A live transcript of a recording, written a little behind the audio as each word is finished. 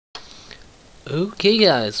Okay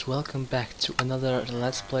guys, welcome back to another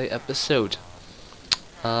Let's Play episode.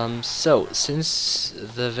 So, since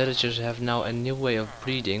the villagers have now a new way of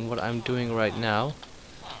breeding, what I'm doing right now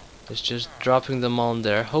is just dropping them on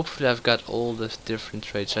there. Hopefully I've got all the different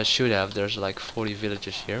traits. I should have, there's like 40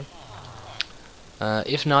 villagers here.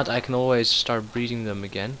 If not, I can always start breeding them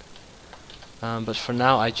again. But for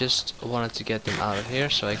now I just wanted to get them out of here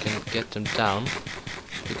so I can get them down.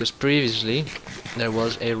 Because previously there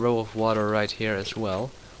was a row of water right here as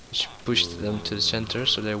well, which pushed them to the center,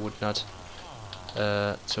 so they would not.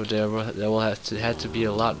 So there will had to be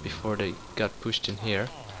a lot before they got pushed in here.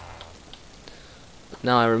 But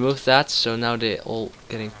now I removed that, so now they all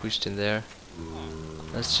getting pushed in there.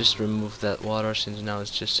 Let's just remove that water since now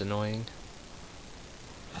it's just annoying.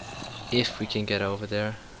 If we can get over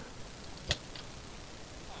there.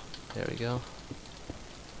 There we go.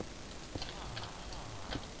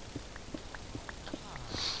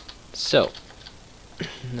 So,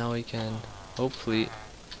 now we can hopefully...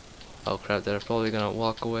 Oh crap, they're probably gonna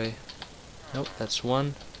walk away. Nope, that's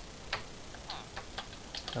one.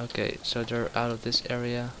 Okay, so they're out of this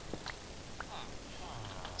area.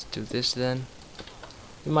 Let's do this then.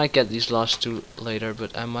 We might get these last two later,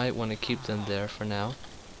 but I might want to keep them there for now.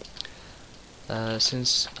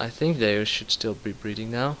 Since I think they should still be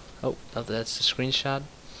breeding now. Oh, that's the screenshot.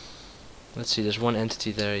 Let's see, there's one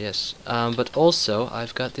entity there, yes. But also,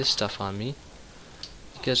 I've got this stuff on me.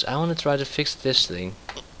 Because I want to try to fix this thing.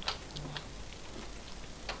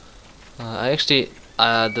 I actually,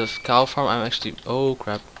 the cow farm, I'm actually... Oh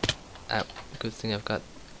crap. Good thing I've got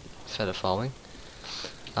feather falling.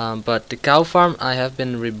 But the cow farm, I have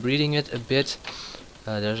been rebreeding it a bit.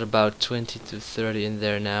 There's about 20 to 30 in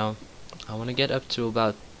there now. I want to get up to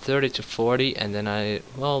about 30 to 40, and then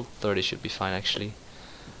well, 30 should be fine actually.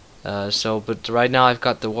 But right now I've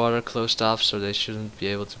got the water closed off, so they shouldn't be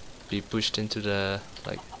able to be pushed into the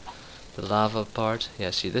lava part.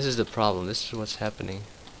 Yeah, see, this is the problem. This is what's happening.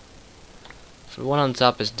 The one on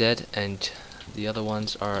top is dead, and the other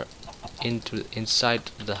ones are inside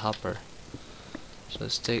the hopper. So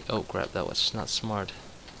let's take... Oh crap, that was not smart.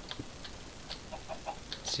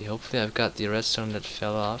 Let's see, hopefully I've got the redstone that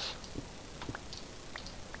fell off.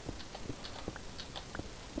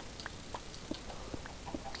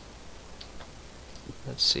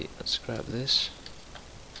 Let's see, let's grab this.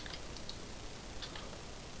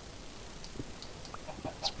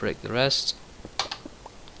 Let's break the rest.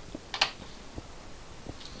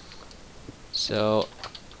 So,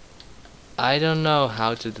 I don't know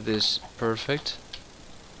how to do this perfect.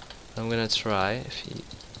 I'm gonna try. If he...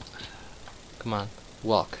 Come on,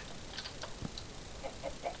 walk.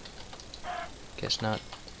 Guess not.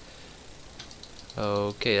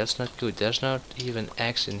 Okay, that's not good. There's not even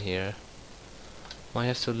X in here. Might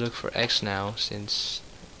have to look for X now, since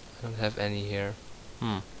I don't have any here.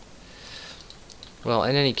 Well,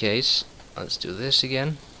 in any case, let's do this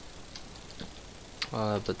again.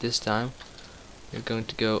 But this time, we're going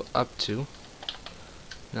to go up to...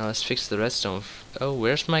 Now let's fix the redstone. Oh,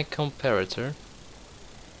 where's my comparator?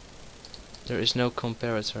 There is no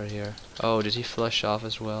comparator here. Oh, did he flush off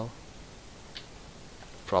as well?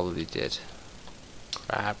 Probably did.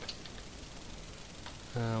 Crap.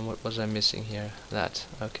 What was I missing here? That.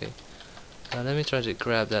 Okay. Let me try to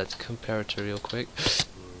grab that comparator real quick.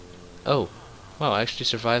 Oh. Wow, I actually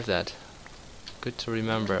survived that. Good to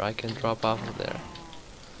remember. I can drop off of there.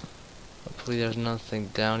 Hopefully there's nothing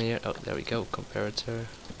down here. Oh, there we go. Comparator.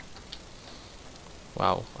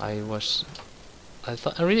 Wow, I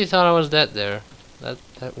really thought I was dead there.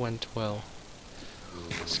 That went well.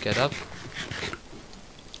 Let's get up.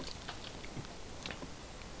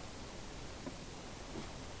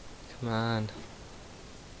 Come on.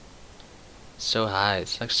 So high,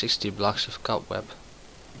 it's like 60 blocks of cobweb.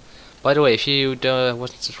 By the way, if you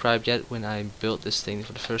wasn't subscribed yet when I built this thing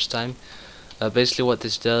for the first time, basically what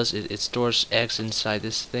this does is it stores eggs inside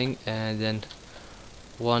this thing, and then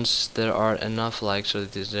once there are enough, so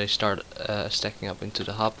that they start stacking up into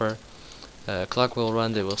the hopper, a clock will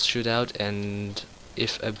run, they will shoot out, and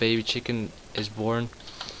if a baby chicken is born,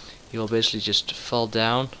 he will basically just fall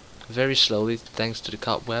down very slowly thanks to the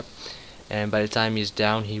cobweb, and by the time he's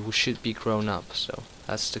down he should be grown up. So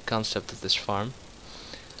that's the concept of this farm.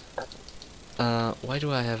 Why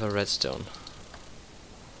do I have a redstone?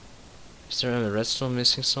 Is there a redstone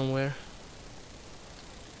missing somewhere?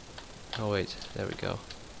 Oh wait, there we go.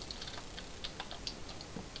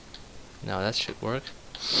 Now that should work.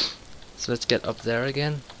 So let's get up there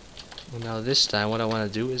again. Now this time what I want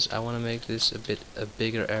to do is I want to make this a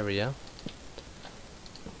bigger area.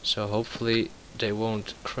 So hopefully they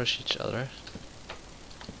won't crush each other.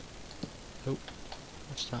 Oh,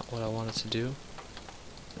 That's not what I wanted to do.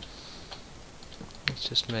 Let's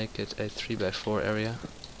just make it a 3x4 area.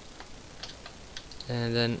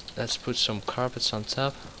 And then let's put some carpets on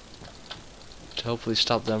top to hopefully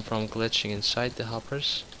stop them from glitching inside the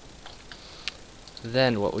hoppers.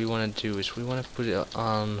 Then what we want to do is we want to put it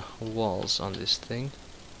on walls on this thing.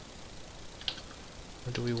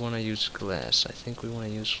 Or do we want to use glass? I think we want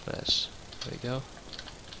to use glass. There we go.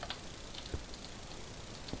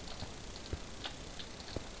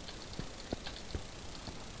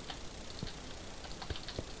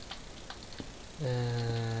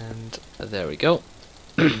 And there we go.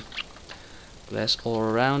 Glass all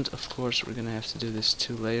around. Of course we're gonna have to do this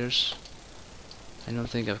 2 layers. I don't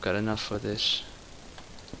think I've got enough for this.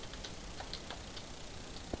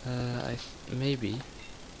 Maybe.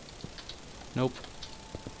 Nope.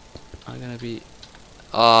 I'm gonna be...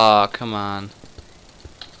 Oh, come on.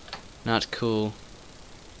 Not cool.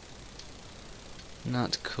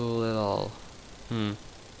 Not cool at all.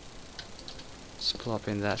 Let's plop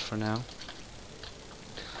in that for now.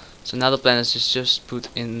 So now the plan is just put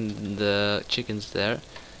in the chickens there.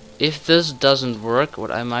 If this doesn't work,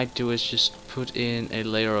 what I might do is just put in a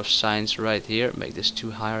layer of signs right here, make this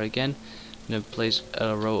 2 higher again, and then place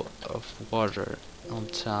a row of water on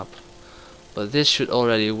top. But this should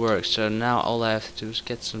already work, so now all I have to do is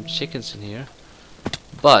get some chickens in here.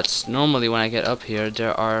 But normally when I get up here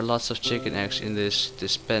there are lots of chicken eggs in this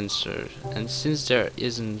dispenser, and since there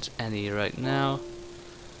isn't any right now,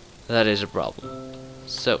 that is a problem.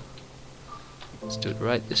 So let's do it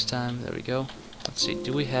right this time. There we go. Let's see,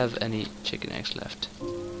 do we have any chicken eggs left?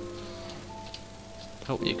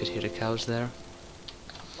 Oh, you could hear the cows there.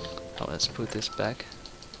 Oh, let's put this back,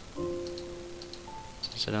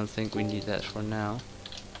 since I don't think we need that for now.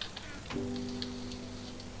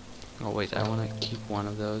 Oh wait, I want to keep one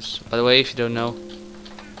of those. By the way, if you don't know,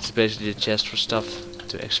 it's basically the chest for stuff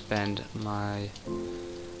to expand my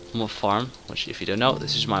mob farm. Which, if you don't know,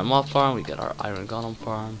 this is my mob farm. We got our iron golem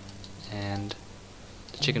farm and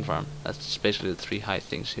the chicken farm. That's basically the 3 high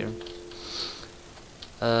things here.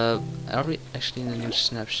 Are we actually in the new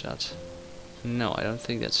snapshot? No, I don't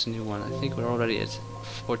think that's a new one. I think we're already at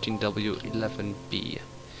 14W11B.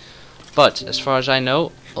 But as far as I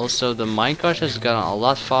know, also the minecart has gotten a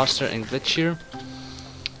lot faster and glitchier,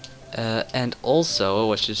 and also,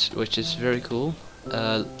 which is very cool,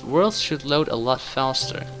 worlds should load a lot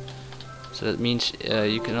faster. So that means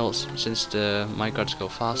you can also, since the minecarts go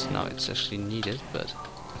fast now, it's actually needed. But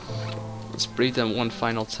let's breed them one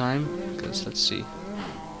final time, because let's see.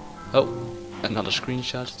 Oh, another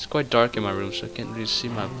screenshot. It's quite dark in my room, so I can't really see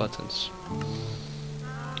my buttons.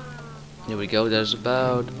 Here we go, there's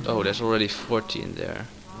about... Oh, there's already 40 in there.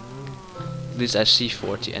 At least I see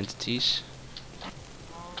 40 entities.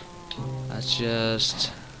 Let's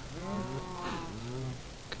just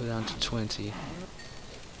go down to 20.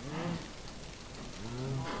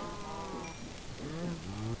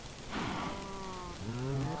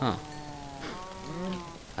 Huh.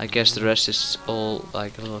 I guess the rest is all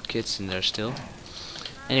like little kids in there still.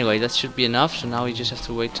 Anyway, that should be enough, so now we just have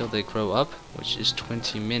to wait till they grow up, which is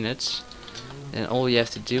 20 minutes. And all we have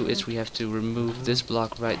to do is we have to remove this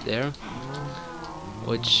block right there,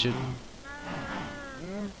 which should...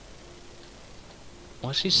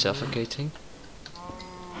 Was he suffocating?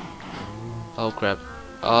 Oh crap.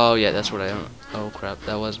 Oh yeah, that's what I am. Oh crap,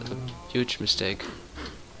 that was a huge mistake.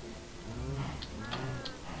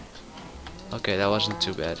 Okay, that wasn't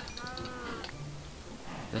too bad.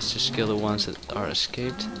 Let's just kill the ones that are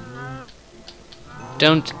escaped.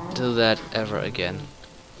 Don't do that ever again.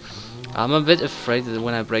 I'm a bit afraid that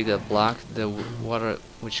when I break that block, the water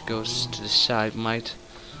which goes to the side might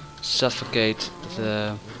suffocate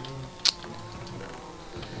the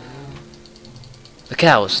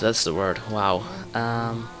cows. That's the word. Wow.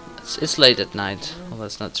 It's late at night. Well,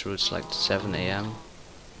 that's not true. It's like 7 AM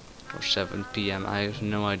or 7 PM. I have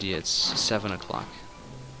no idea. It's 7 o'clock.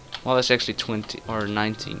 Well, it's actually 20 or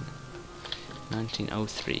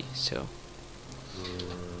 1903. So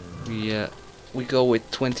we go with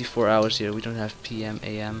 24 hours here. We don't have PM,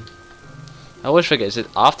 AM. I always forget, is it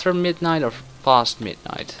after midnight or past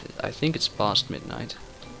midnight? I think it's past midnight.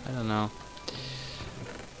 I don't know.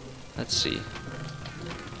 Let's see.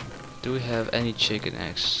 Do we have any chicken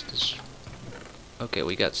eggs? Okay,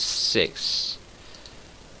 we got 6.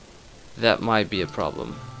 That might be a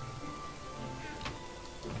problem.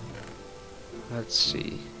 Let's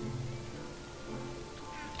see.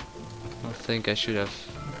 I think I should have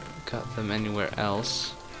cut them anywhere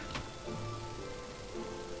else.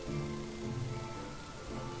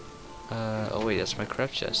 Oh wait, that's my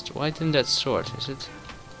crab chest. Why didn't that sort? Is it?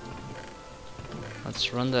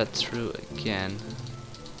 Let's run that through again.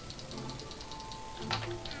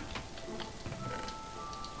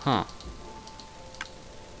 Huh.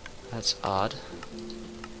 That's odd.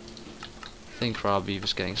 I think raw beef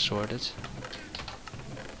is getting sorted.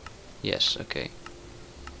 Yes, okay.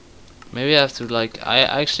 Maybe I have to like... I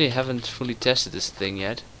actually haven't fully tested this thing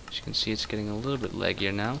yet. As you can see, it's getting a little bit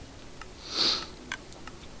laggier now.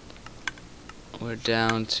 We're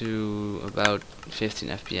down to about 15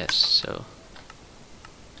 FPS, so...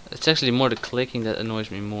 It's actually more the clicking that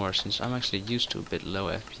annoys me more, since I'm actually used to a bit low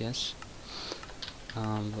FPS.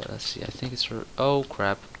 But let's see, I think it's... Oh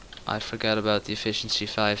crap, I forgot about the efficiency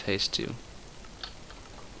 5 haste 2.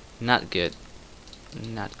 Not good.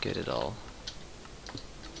 Not good at all.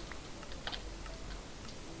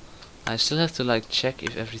 I still have to like check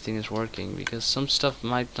if everything is working, because some stuff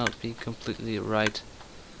might not be completely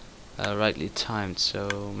rightly timed,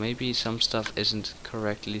 so maybe some stuff isn't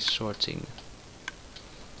correctly sorting.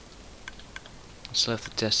 I still have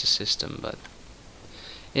to test the system, but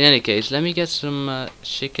in any case, let me get some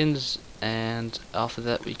chickens, and after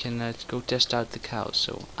that we can go test out the cows.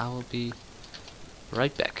 So I will be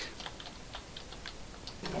right back.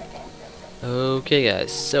 Okay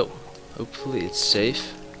guys, so hopefully it's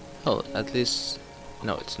safe. Oh, at least...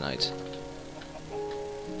 no, it's night.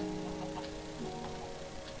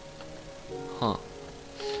 Huh.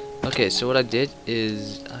 Okay, so what I did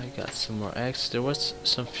is I got some more eggs. There was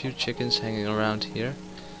some few chickens hanging around here,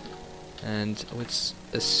 and with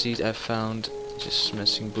a seed I found just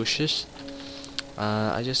messing bushes,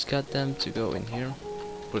 I just got them to go in here,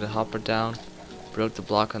 put a hopper down, broke the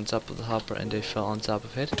block on top of the hopper, and they fell on top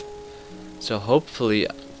of it. So hopefully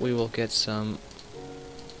we will get some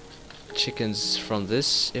chickens from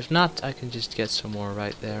this. If not, I can just get some more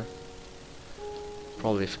right there.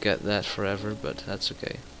 Probably forget that forever, but that's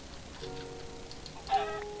okay.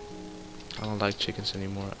 I don't like chickens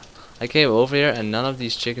anymore. I came over here and none of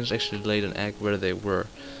these chickens actually laid an egg where they were.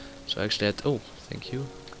 So I actually had to, oh, thank you.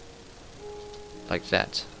 Like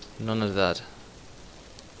that. None of that.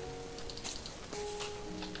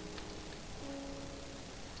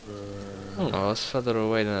 Oh no, I was further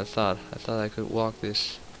away than I thought. I thought I could walk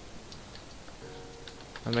this.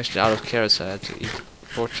 I'm actually out of carrots. I had to eat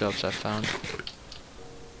pork chops I found.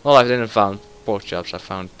 Well, I didn't found pork chops, I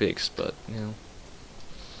found pigs, but you know,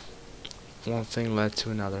 one thing led to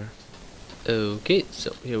another. Okay,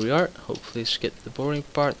 so here we are. Hopefully skip the boring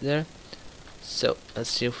part there. So let's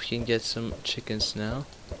see if we can get some chickens now.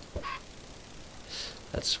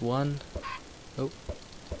 That's one. Oh,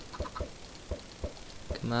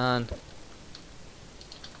 come on.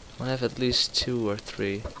 I have at least 2 or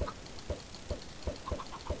 3.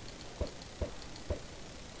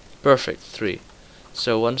 Perfect, 3.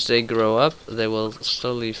 So once they grow up, they will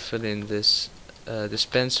slowly fill in this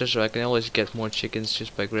dispenser, so I can always get more chickens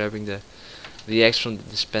just by grabbing the eggs from the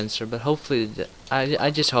dispenser. But hopefully,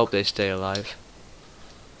 I just hope they stay alive.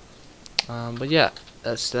 But yeah,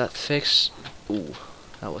 that's that fix. Ooh,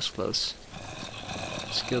 that was close.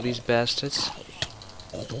 Let's kill these bastards.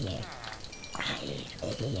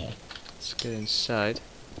 Let's get inside.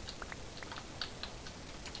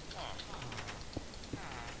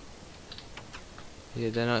 Yeah,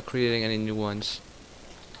 they're not creating any new ones.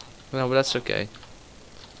 No, but that's okay.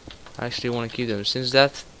 I actually want to keep them, since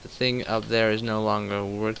that thing up there is no longer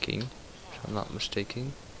working, if I'm not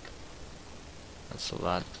mistaken. That's a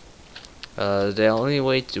lot. The only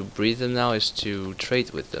way to breed them now is to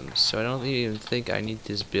trade with them, so I don't even think I need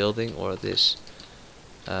this building or this.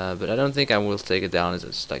 But I don't think I will take it down, as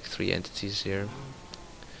it's like 3 entities here.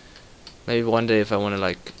 Maybe one day if I want to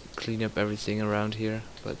like clean up everything around here,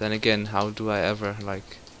 but then again, how do I ever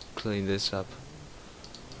like clean this up?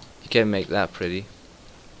 You can't make that pretty.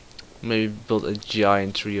 Maybe build a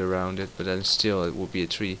giant tree around it, but then still it would be a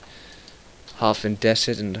tree half in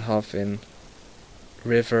desert and half in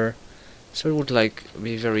river, so it would like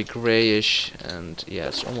be very grayish, and yeah,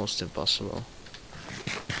 it's almost impossible.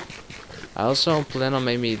 I also plan on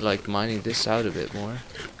maybe like mining this out a bit more,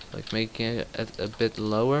 like making it a bit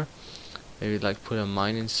lower. Maybe like put a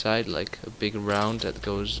mine inside, like a big round that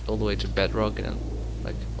goes all the way to bedrock, and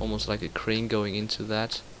like almost like a crane going into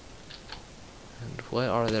that. And why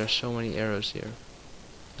are there so many arrows here?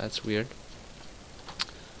 That's weird.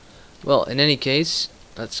 Well, in any case,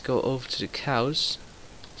 let's go over to the cows,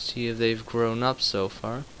 see if they've grown up so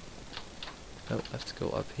far. Oh, I have to go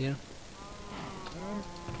up here.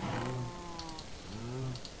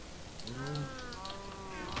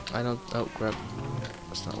 I don't... oh crap,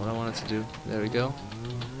 that's not what I wanted to do. There we go.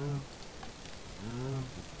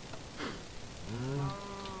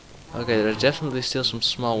 Okay, there's definitely still some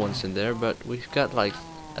small ones in there, but we've got like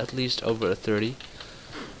at least over a 30.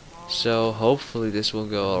 So hopefully this will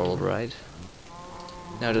go alright.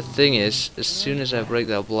 Now the thing is, as soon as I break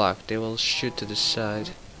that block, they will shoot to the side.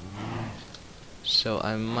 So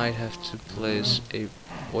I might have to place a...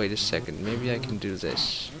 Wait a second, maybe I can do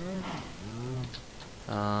this.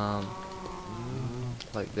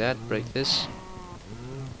 Like that, break this.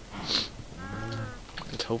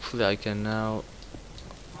 And hopefully I can now...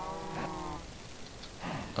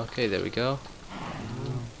 Okay, there we go.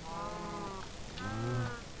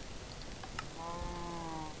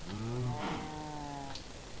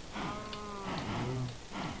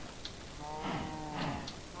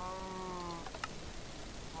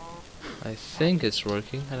 I think it's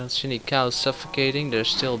working. I don't see any cows suffocating. There's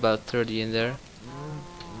still about 30 in there.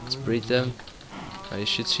 Let's breed them. Now you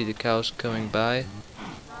should see the cows coming by.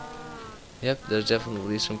 Yep, there's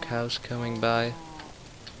definitely some cows coming by.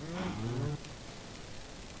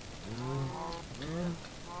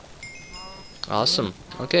 Awesome.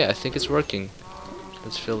 Okay, I think it's working.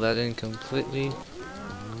 Let's fill that in completely.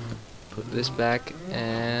 Put this back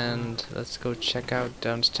and let's go check out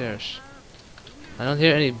downstairs. I don't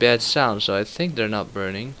hear any bad sounds, so I think they're not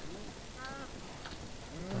burning.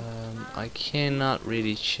 I cannot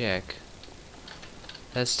really check.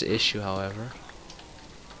 That's the issue, however.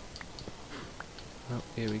 Oh,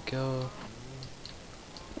 here we go.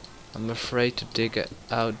 I'm afraid to dig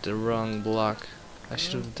out the wrong block. I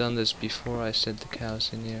should have done this before I set the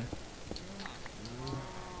cows in here.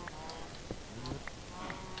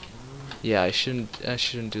 Yeah, I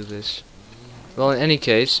shouldn't do this. Well, in any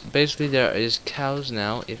case, basically there is cows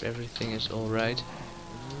now, if everything is alright.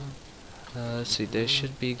 Let's see, they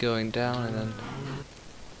should be going down and then...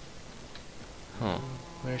 Huh,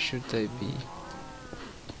 where should they be?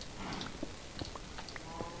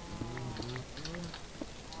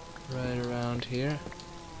 Right around here?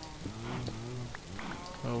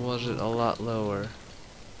 Or was it a lot lower?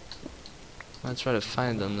 I'll try to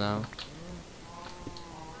find them now.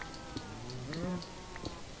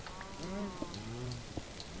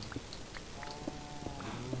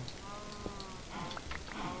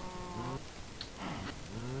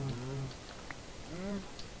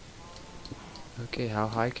 Okay, how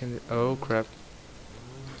high can it... Oh crap.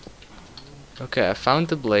 Okay, I found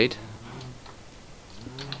the blade.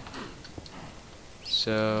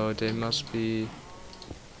 So they must be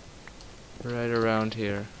right around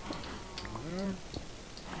here.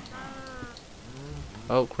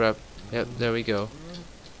 Oh crap. Yep, there we go.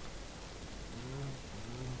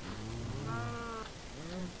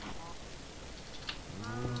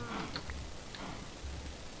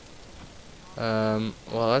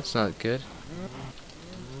 Well, that's not good.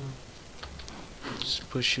 Just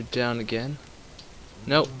push you down again.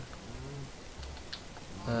 Nope.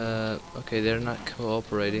 Okay, they're not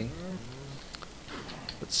cooperating.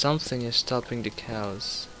 But something is stopping the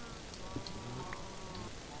cows.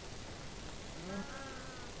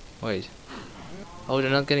 Wait. Oh,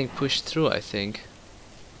 they're not getting pushed through, I think.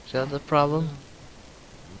 Is that the problem?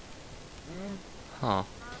 Huh.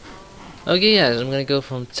 Okay guys, I'm gonna go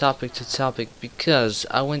from topic to topic because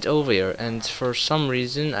I went over here and for some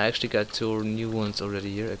reason I actually got two new ones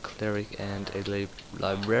already here, a cleric and a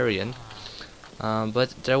librarian.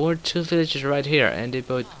 But there were two villagers right here and they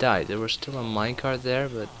both died. There was still a minecart there,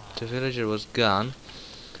 but the villager was gone.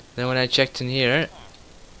 Then when I checked in here,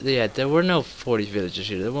 yeah, there were no 40 villagers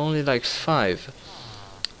here, there were only like 5.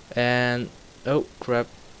 And, oh crap,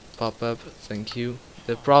 pop up, thank you.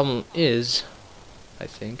 The problem is, I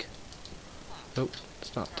think... Oh,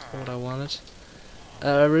 it's not what I wanted.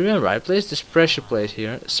 Remember, I placed this pressure plate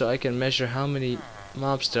here so I can measure how many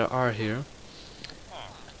mobs there are here.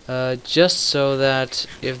 Just so that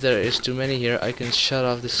if there is too many here, I can shut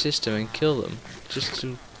off the system and kill them. Just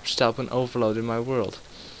to stop an overload in my world.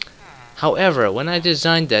 However, when I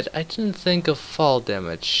designed that, I didn't think of fall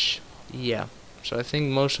damage. Yeah, so I think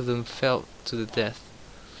most of them fell to the death.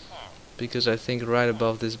 Because I think right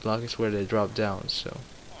above this block is where they drop down, so...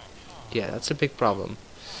 Yeah, that's a big problem.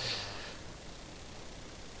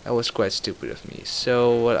 That was quite stupid of me.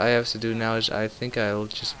 So what I have to do now is I think I'll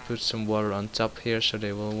just put some water on top here so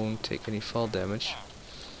they won't take any fall damage.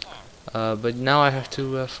 But now I have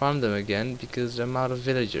to farm them again because I'm out of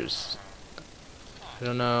villagers. I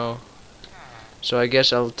don't know. So I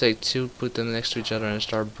guess I'll take 2, put them next to each other and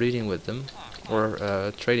start breeding with them.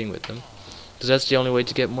 Or trading with them. Because that's the only way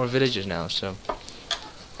to get more villagers now, so...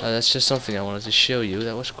 that's just something I wanted to show you.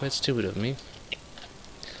 That was quite stupid of me.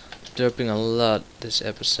 Derping a lot this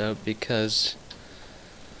episode because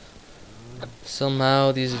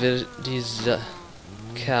somehow these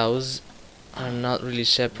cows are not really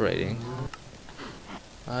separating.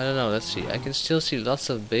 I don't know, let's see. I can still see lots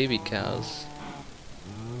of baby cows.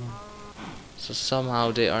 So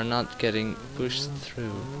somehow they are not getting pushed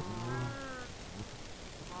through.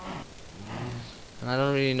 And I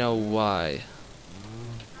don't really know why.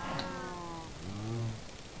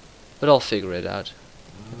 But I'll figure it out.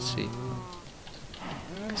 Let's see.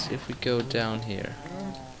 Let's see if we go down here.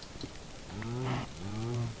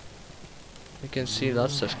 We can see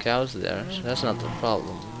lots of cows there, so that's not the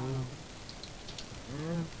problem.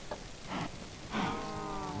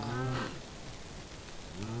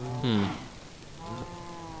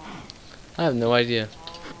 I have no idea.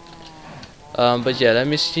 But yeah, let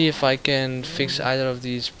me see if I can fix either of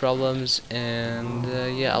these problems, and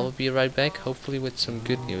yeah, I'll be right back, hopefully with some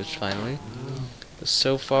good news finally.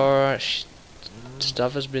 So far,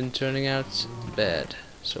 stuff has been turning out bad,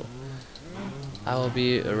 so I will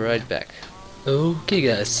be right back. Okay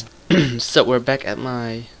guys, so we're back at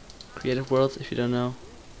my creative world, if you don't know.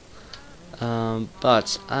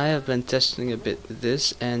 But I have been testing a bit with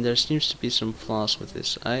this, and there seems to be some flaws with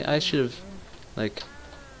this. I should have like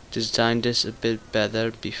designed this a bit better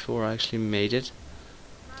before I actually made it.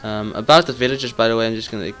 About the villagers, by the way, I'm just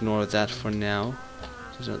gonna ignore that for now.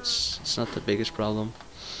 It's not the biggest problem.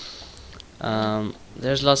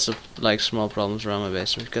 There's lots of like small problems around my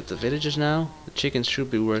base. We've got the villagers now. The chickens should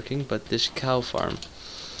be working, but this cow farm.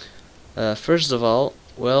 First of all,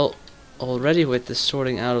 well, already with the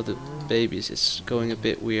sorting out of the babies, it's going a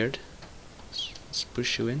bit weird. Let's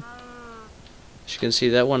push you in. As you can see,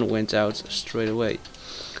 that one went out straight away.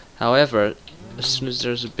 However, as soon as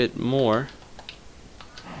there's a bit more,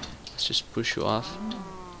 let's just push you off.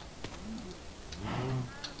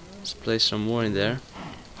 Let's place some more in there.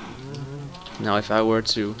 Now if I were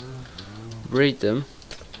to breed them...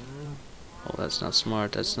 Oh, that's not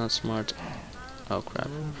smart, that's not smart. Oh crap.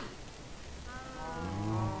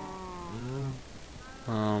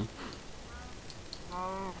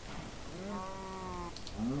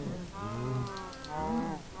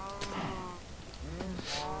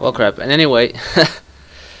 Well crap, and anyway...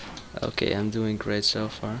 Okay, I'm doing great so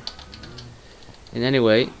far. And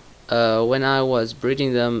anyway, when I was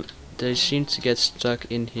breeding them, they seemed to get stuck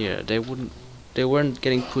in here. They weren't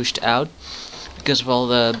getting pushed out because of all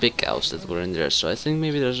the big cows that were in there. So I think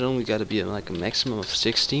maybe there's only got to be like a maximum of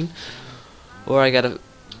 16, or I gotta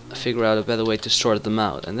figure out a better way to sort them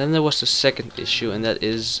out. And then there was the second issue, and that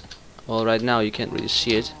is, well, right now you can't really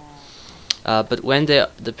see it, but when the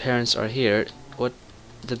parents are here, what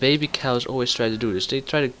the baby cows always try to do is they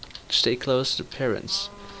try to stay close to the parents.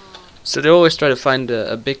 So they always try to find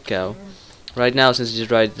a big cow. Right now, since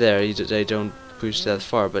he's right there, they don't push that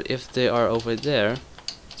far. But if they are over there,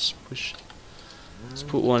 let's push. Let's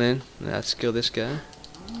put one in. Let's kill this guy.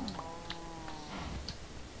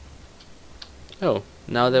 Oh,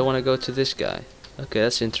 now they want to go to this guy. Okay,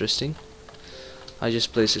 that's interesting. I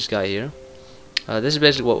just placed this guy here. This is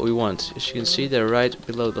basically what we want. As you can see, they're right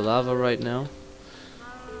below the lava right now.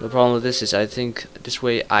 The problem with this is I think this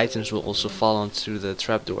way items will also fall onto the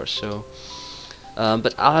trapdoor. So,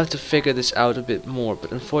 but I'll have to figure this out a bit more.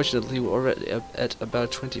 But unfortunately, we're already at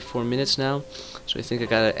about 24 minutes now. So I think I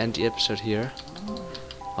gotta end the episode here.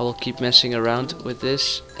 I will keep messing around with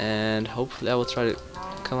this, and hopefully I will try to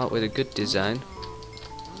come up with a good design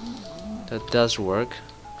that does work.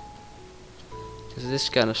 Because this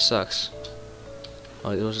kind of sucks.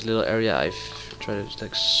 Oh, there was a little area I've tried to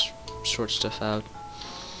like sort stuff out.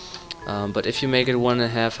 But if you make it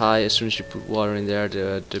 1.5 high, as soon as you put water in there,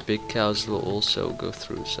 the big cows will also go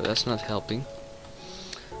through, so that's not helping.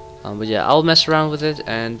 But yeah, I'll mess around with it,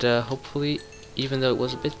 and hopefully, even though it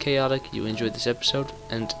was a bit chaotic, you enjoyed this episode.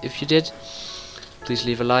 And if you did, please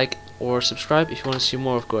leave a like or subscribe if you want to see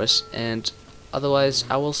more, of course. And otherwise,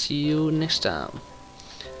 I will see you next time.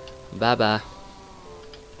 Bye bye.